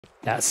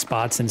That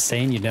spot's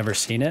insane. You've never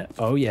seen it?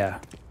 Oh, yeah.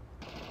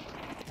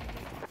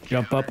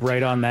 Jump up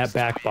right on that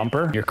back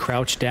bumper. You're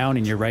crouched down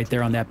and you're right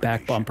there on that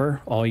back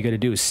bumper. All you got to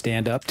do is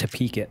stand up to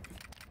peek it.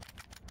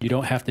 You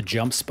don't have to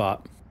jump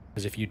spot.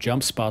 Because if you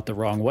jump spot the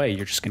wrong way,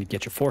 you're just going to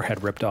get your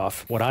forehead ripped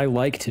off. What I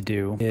like to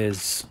do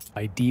is,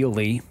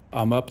 ideally,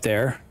 I'm up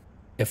there.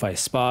 If I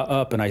spot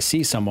up and I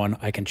see someone,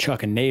 I can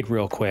chuck a nade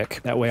real quick.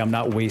 That way I'm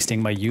not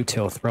wasting my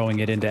util throwing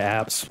it into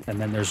apps,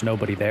 and then there's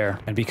nobody there.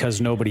 And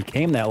because nobody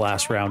came that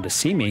last round to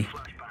see me,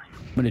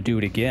 I'm going to do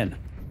it again.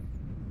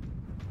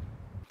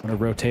 I'm going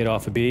to rotate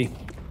off a B.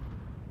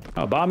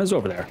 Oh, bomb is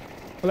over there.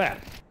 Look at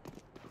that.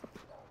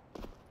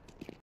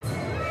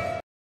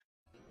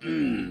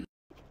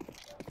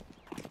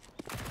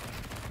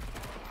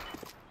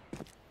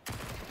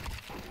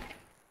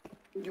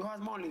 You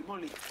have Molly.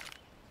 Grenade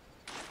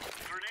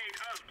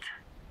out.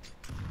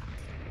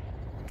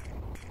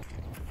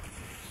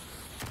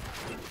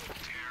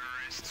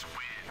 Terrorists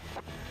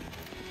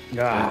win.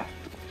 Ah.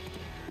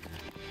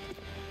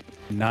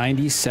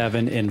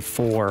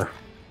 97-4.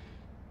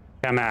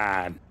 Come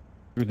on.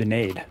 Threw the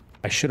nade.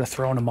 I should have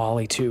thrown a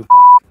molly too.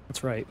 Fuck.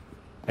 That's right.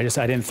 I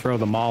didn't throw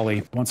the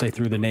molly. Once I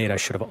threw the nade, I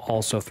should have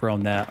also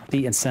thrown that.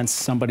 And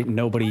since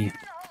nobody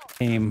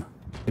came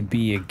to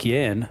B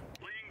again,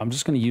 I'm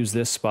just going to use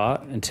this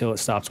spot until it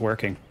stops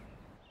working.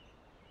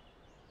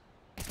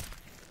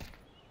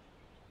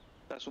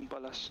 That's un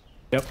palas.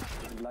 Yep.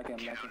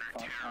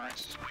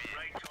 Nice.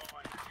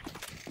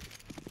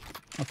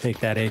 I'll take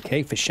that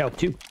AK for shout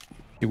too.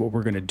 What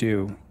we're going to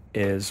do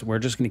is we're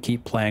just going to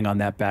keep playing on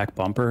that back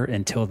bumper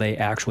until they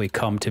actually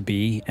come to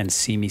B and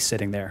see me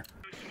sitting there.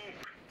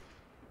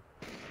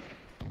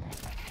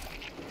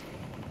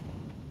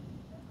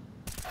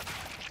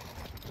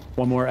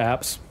 One more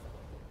apps.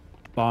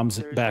 Bombs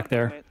back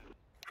there.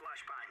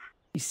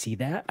 You see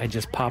that? I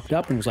just popped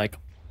up and was like,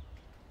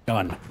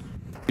 done.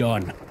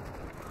 Done.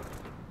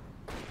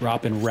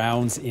 Dropping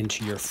rounds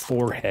into your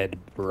forehead,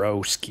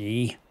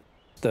 broski.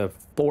 The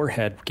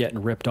forehead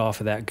getting ripped off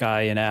of that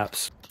guy in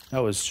apps. That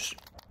was just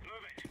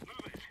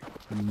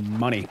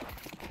money.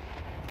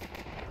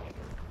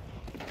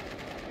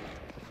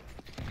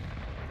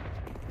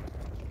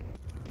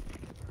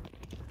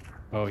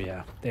 Oh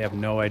yeah, they have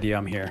no idea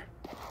I'm here.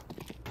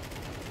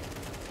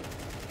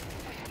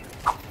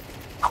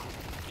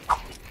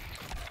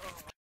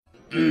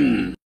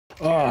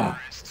 Oh.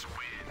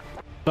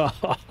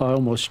 I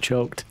almost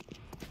choked.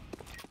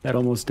 That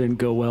almost didn't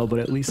go well, but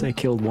at least I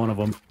killed one of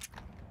them.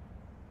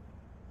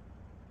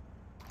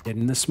 Get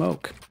in the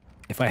smoke.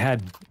 If I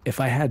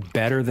had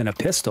better than a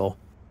pistol,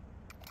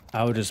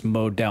 I would just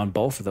mowed down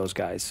both of those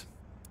guys.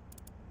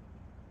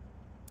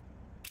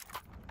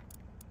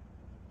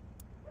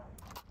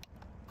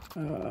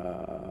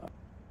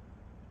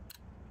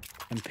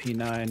 MP9.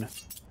 I'm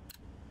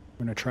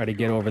gonna try to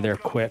get over there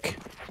quick.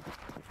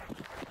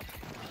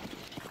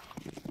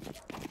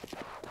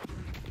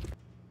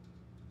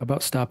 How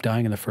about stop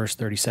dying in the first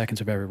 30 seconds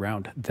of every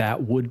round?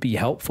 That would be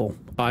helpful.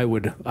 I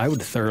would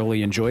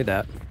thoroughly enjoy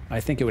that. I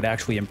think it would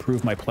actually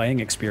improve my playing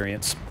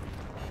experience.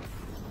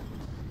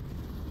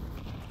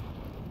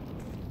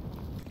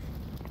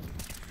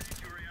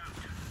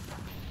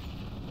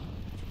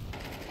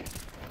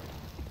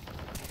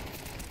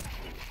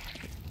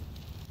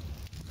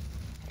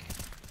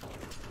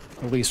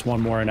 At least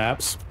one more in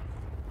apps.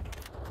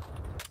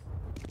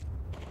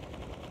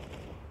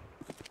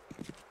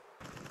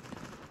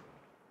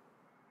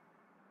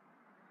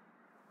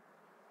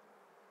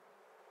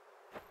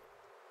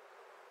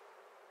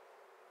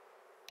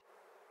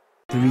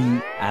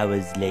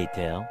 Hours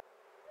later.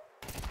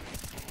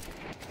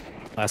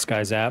 Last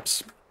guy's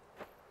apps.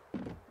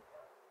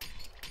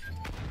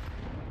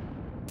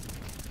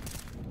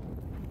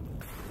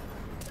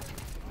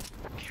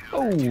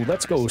 Oh,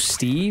 let's go,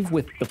 Steve,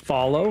 with the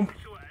follow.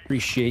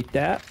 Appreciate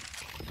that.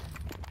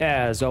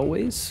 As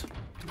always,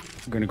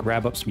 I'm gonna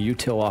grab up some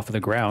util off of the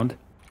ground.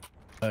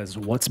 Because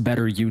what's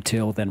better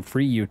util than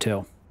free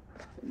util?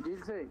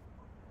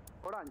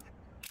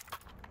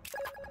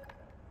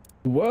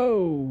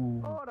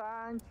 Whoa!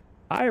 Orange.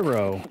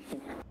 Pyro.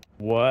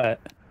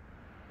 What?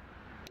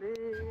 Please.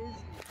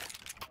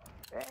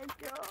 Thank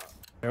you.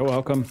 You're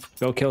welcome.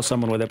 Go kill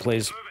someone with it,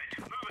 please.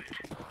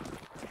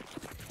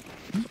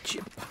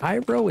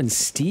 Pyro and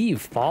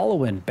Steve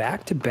following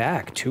back to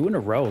back, 2 in a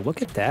row.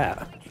 Look at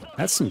that.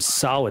 That's some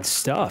solid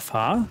stuff,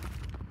 huh?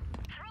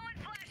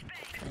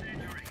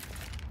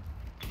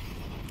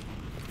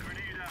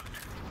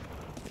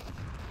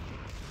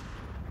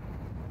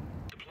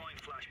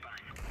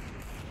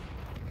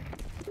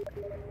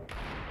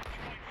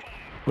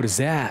 What is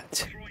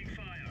that?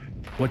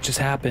 What just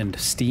happened?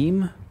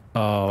 Steam?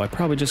 Oh, I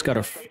probably just got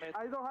a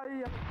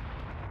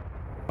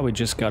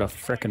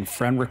frickin'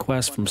 friend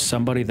request from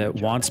somebody that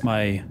wants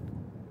my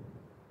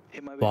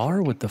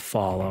bar with the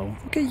follow.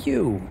 Look at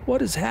you.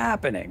 What is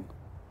happening?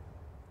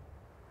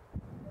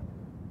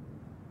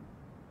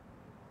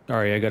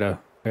 Sorry, I gotta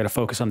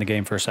focus on the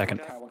game for a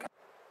second.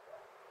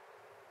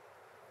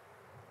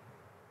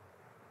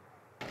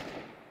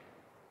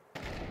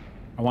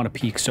 I want to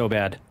peek so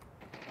bad.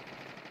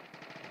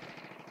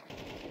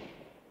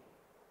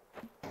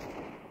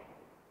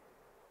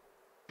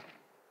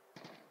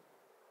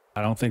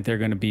 I don't think they're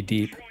going to be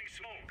deep.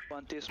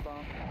 One T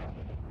spawn.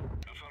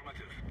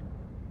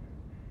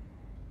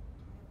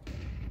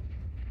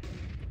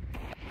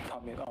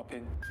 Coming up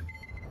in.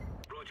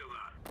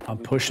 I'm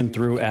pushing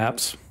through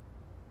apps.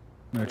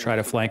 I'm going to try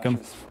to flank them.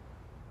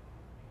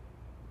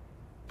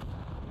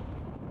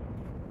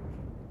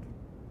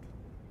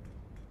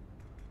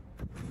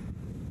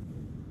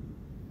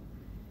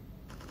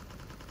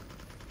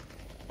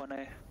 One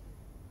A.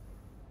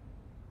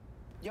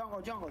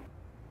 Jungle, jungle.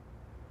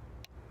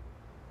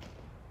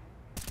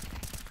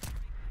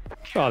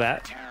 Oh,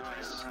 that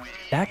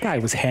guy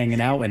was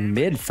hanging out in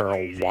mid for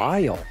a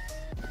while.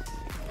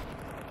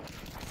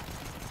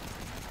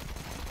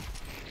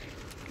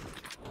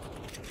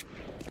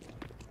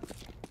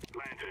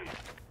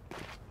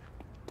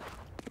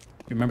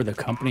 You remember the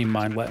company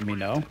mind letting me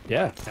know?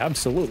 Yeah,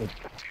 absolutely.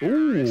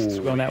 Ooh, it's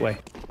going that way.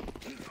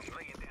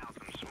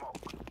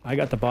 I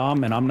got the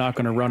bomb, and I'm not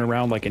going to run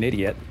around like an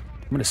idiot.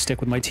 I'm going to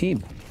stick with my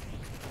team.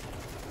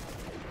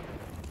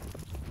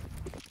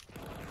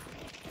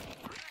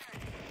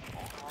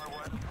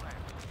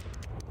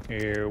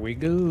 Here we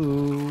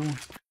go.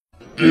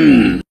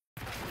 I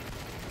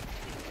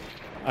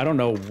don't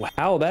know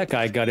how that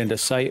guy got into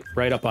sight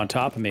right up on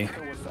top of me.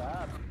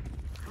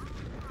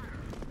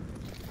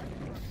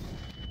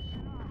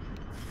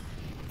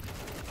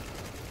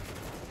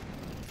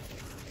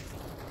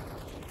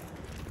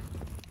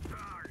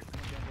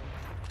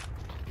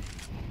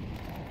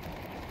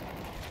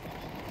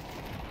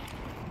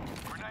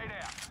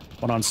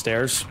 One on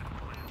stairs.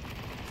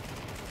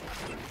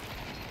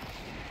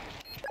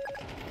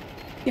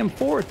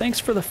 M4, thanks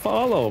for the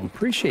follow.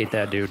 Appreciate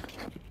that, dude.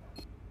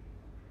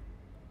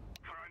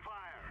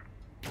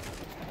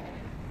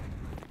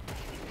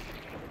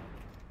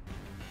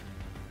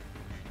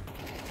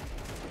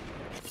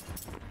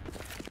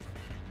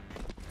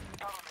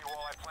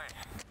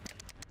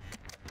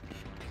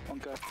 One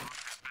guy.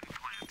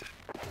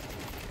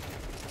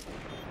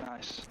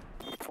 Nice.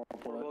 4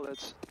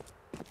 bullets.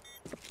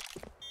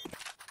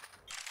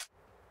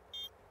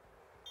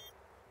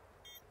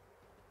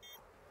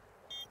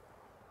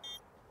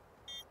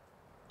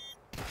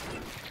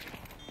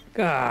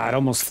 God,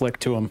 almost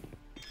flicked to him.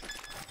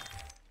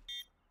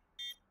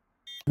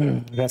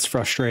 That's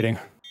frustrating.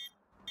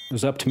 It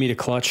was up to me to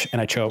clutch,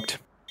 and I choked.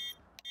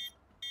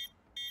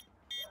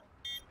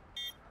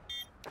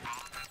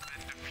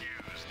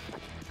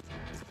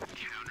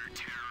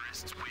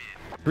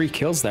 Three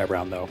kills that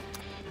round, though.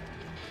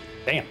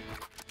 Damn.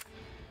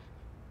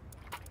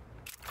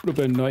 Would have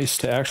been nice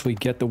to actually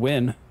get the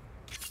win.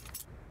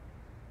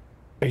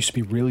 I used to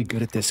be really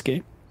good at this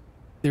game.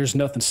 There's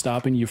nothing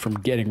stopping you from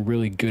getting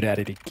really good at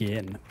it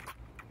again.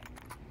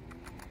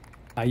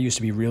 I used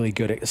to be really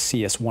good at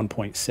CS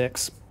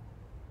 1.6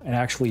 and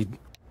actually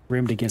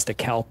rimmed against a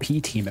Cal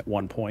P team at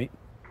one point.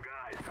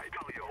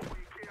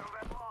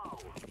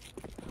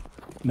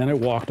 And then I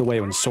walked away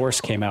when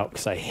Source came out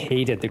because I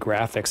hated the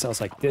graphics. I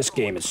was like, this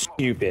game is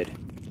stupid.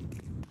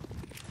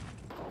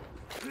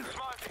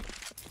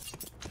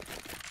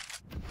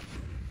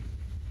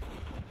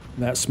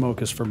 That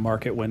smoke is for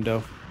market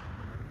window.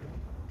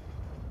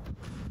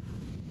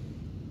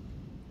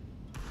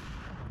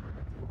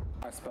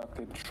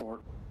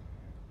 Short.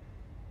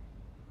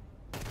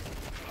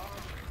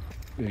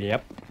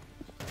 Yep.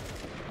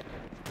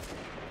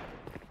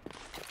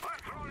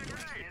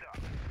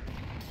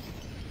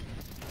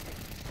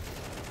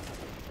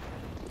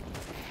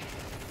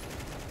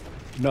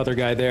 Another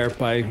guy there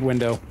by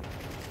window.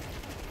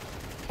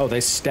 Oh,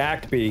 they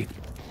stacked B.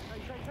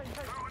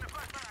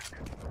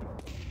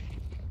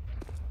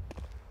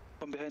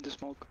 One behind the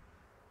smoke.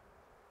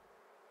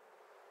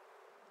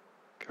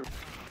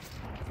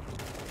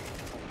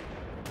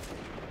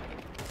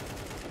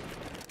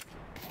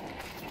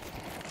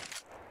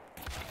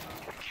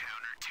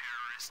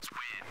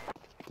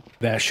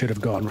 That should have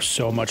gone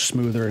so much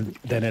smoother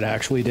than it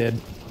actually did.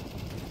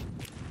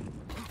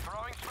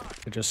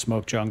 I just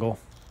smoked jungle.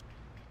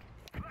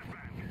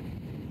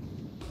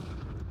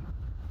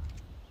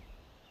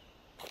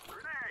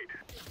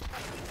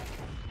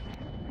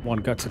 One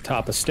got to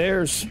top of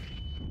stairs.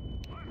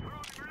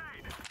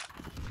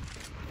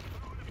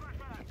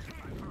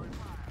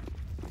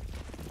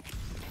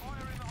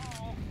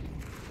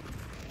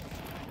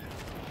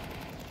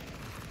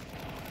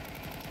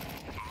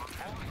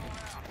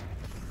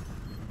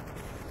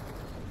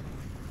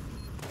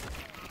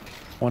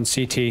 One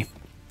CT.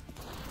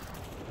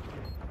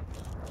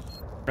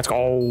 Let's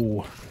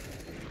go.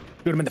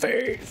 Shoot him in the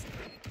face.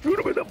 Shoot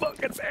him in the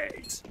fucking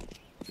face.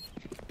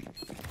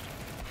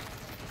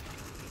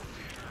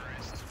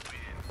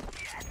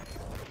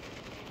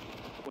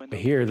 I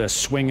hear the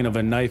swinging of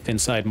a knife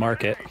inside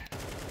market.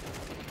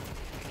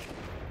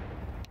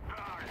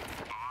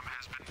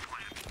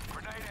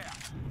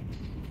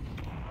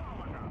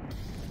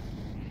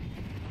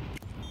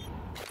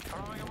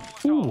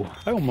 Ooh,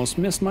 I almost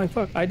missed my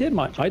fuck. I did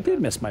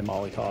miss my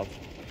Molotov.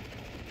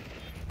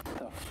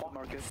 The fuck?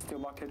 Market, still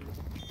market.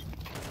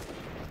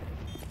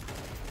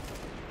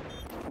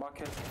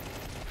 Market.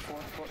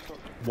 Short.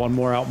 One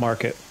more out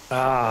market.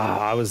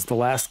 Ah, I was the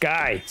last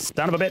guy.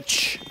 Son of a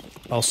bitch.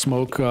 I'll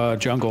smoke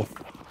jungle.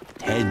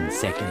 10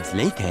 seconds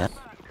later.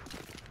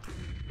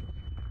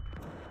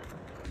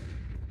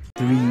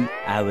 3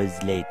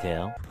 hours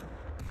later.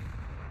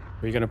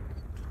 Are you gonna?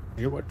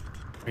 What?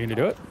 Are you gonna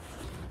do it?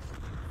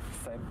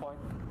 Same point.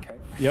 Okay.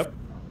 Yep.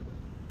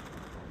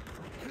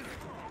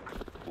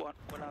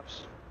 One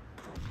ups.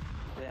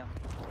 Damn.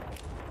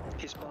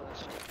 He spotted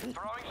us.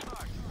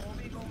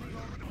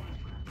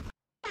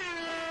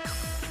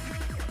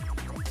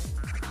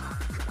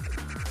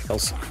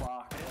 Else.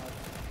 Fuck.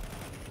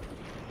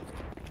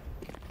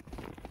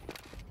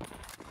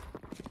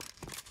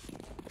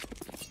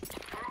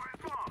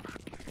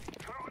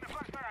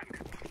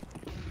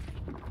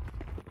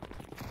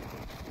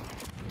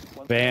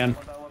 Van.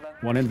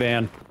 One in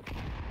van.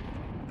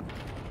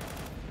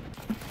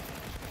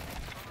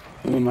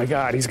 Oh my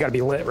god, he's gotta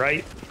be lit,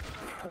 right?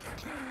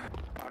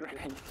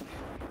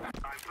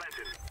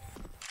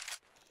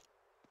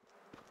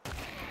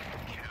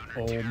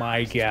 Oh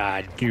my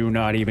god, do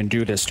not even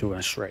do this to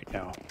us right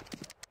now.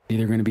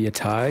 Either gonna be a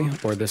tie,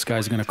 or this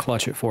guy's gonna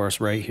clutch it for us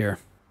right here.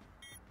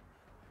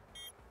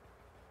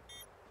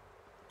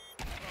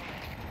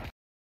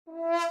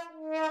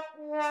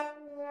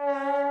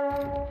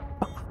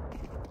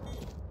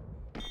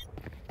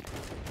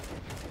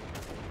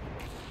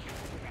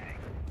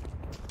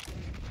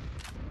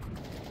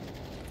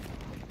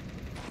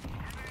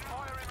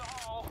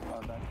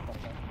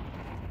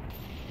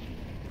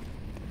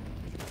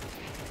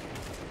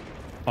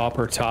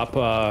 Upper top,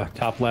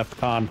 top left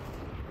con.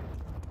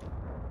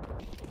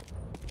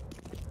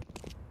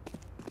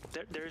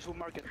 There is one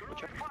market.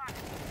 Watch out.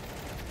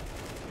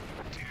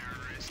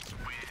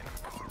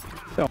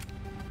 So,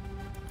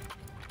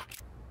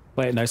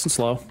 play it nice and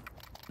slow.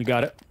 You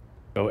got it.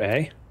 Go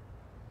A.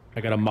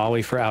 I got a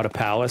molly for out of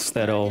palace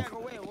that'll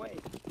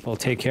will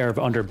take care of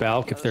under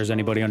balk if there's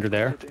anybody under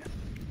there.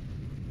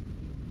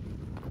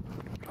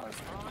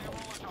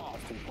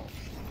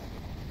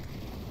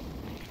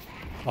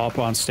 Up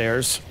on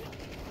stairs.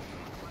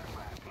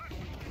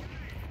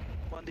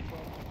 One depot.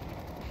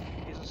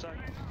 He's inside.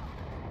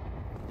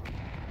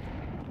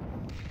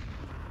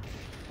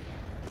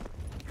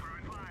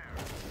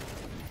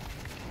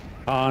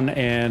 On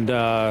and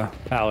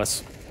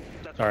palace.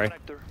 That's Sorry. one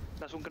connector.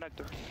 That's one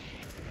connector.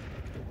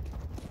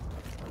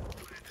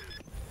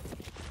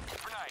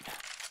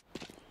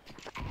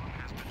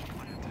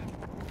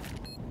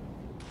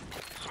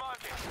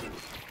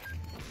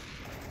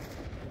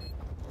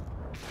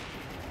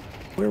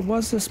 Where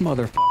was this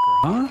motherfucker,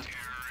 huh?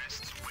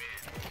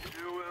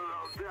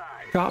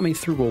 Shot me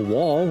through a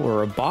wall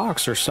or a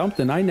box or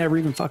something. I never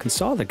even fucking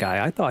saw the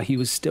guy. I thought he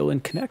was still in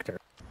connector.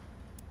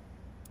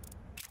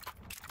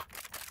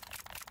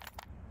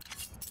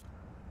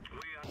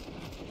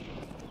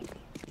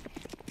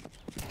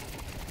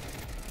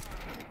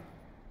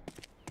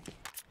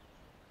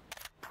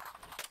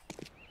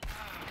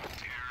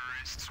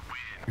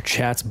 Your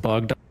chat's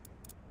bugged.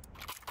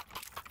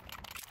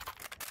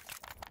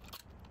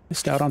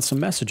 Missed out on some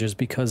messages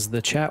because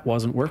the chat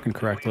wasn't working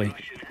correctly.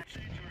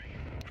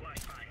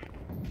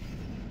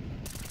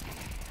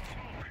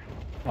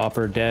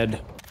 Offer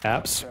dead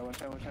apps.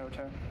 Watch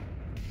out.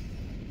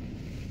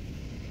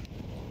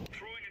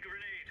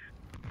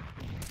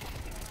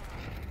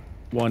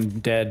 One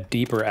dead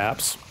deeper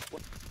apps.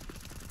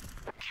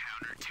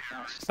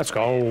 Let's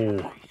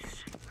go.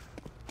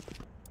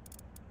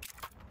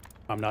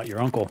 I'm not your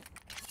uncle.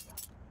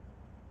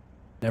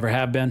 Never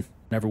have been,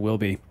 never will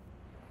be.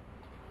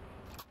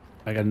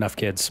 I got enough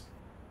kids.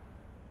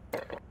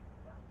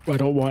 I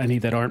don't want any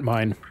that aren't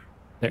mine.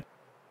 There.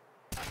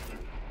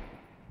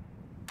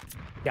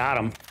 Got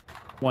him.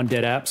 One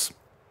dead apps.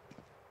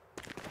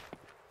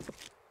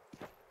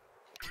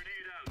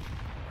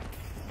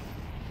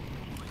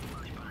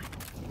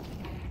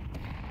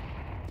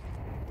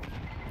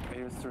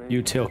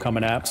 Util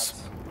coming apps.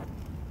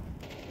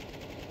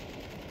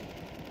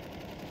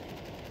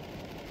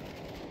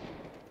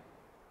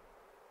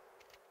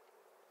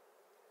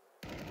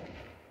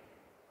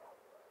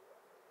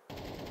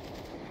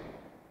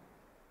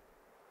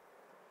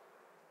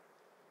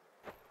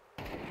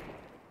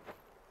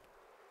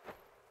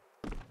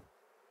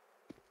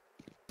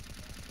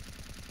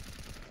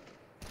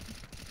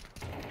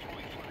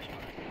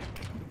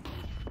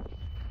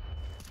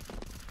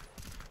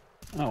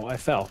 Oh, I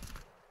fell.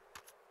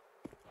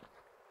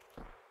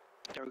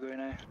 They're going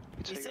A.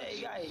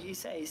 You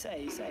say.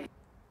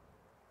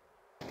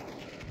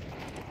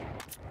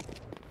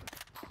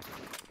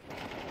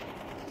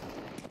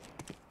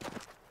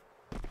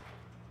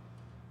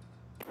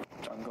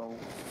 Jungle.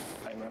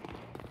 I rep.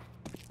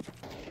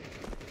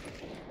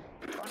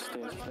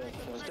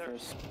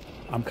 Stairs.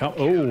 I'm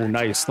oh,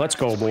 nice. Let's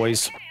go,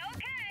 boys.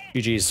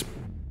 GG's.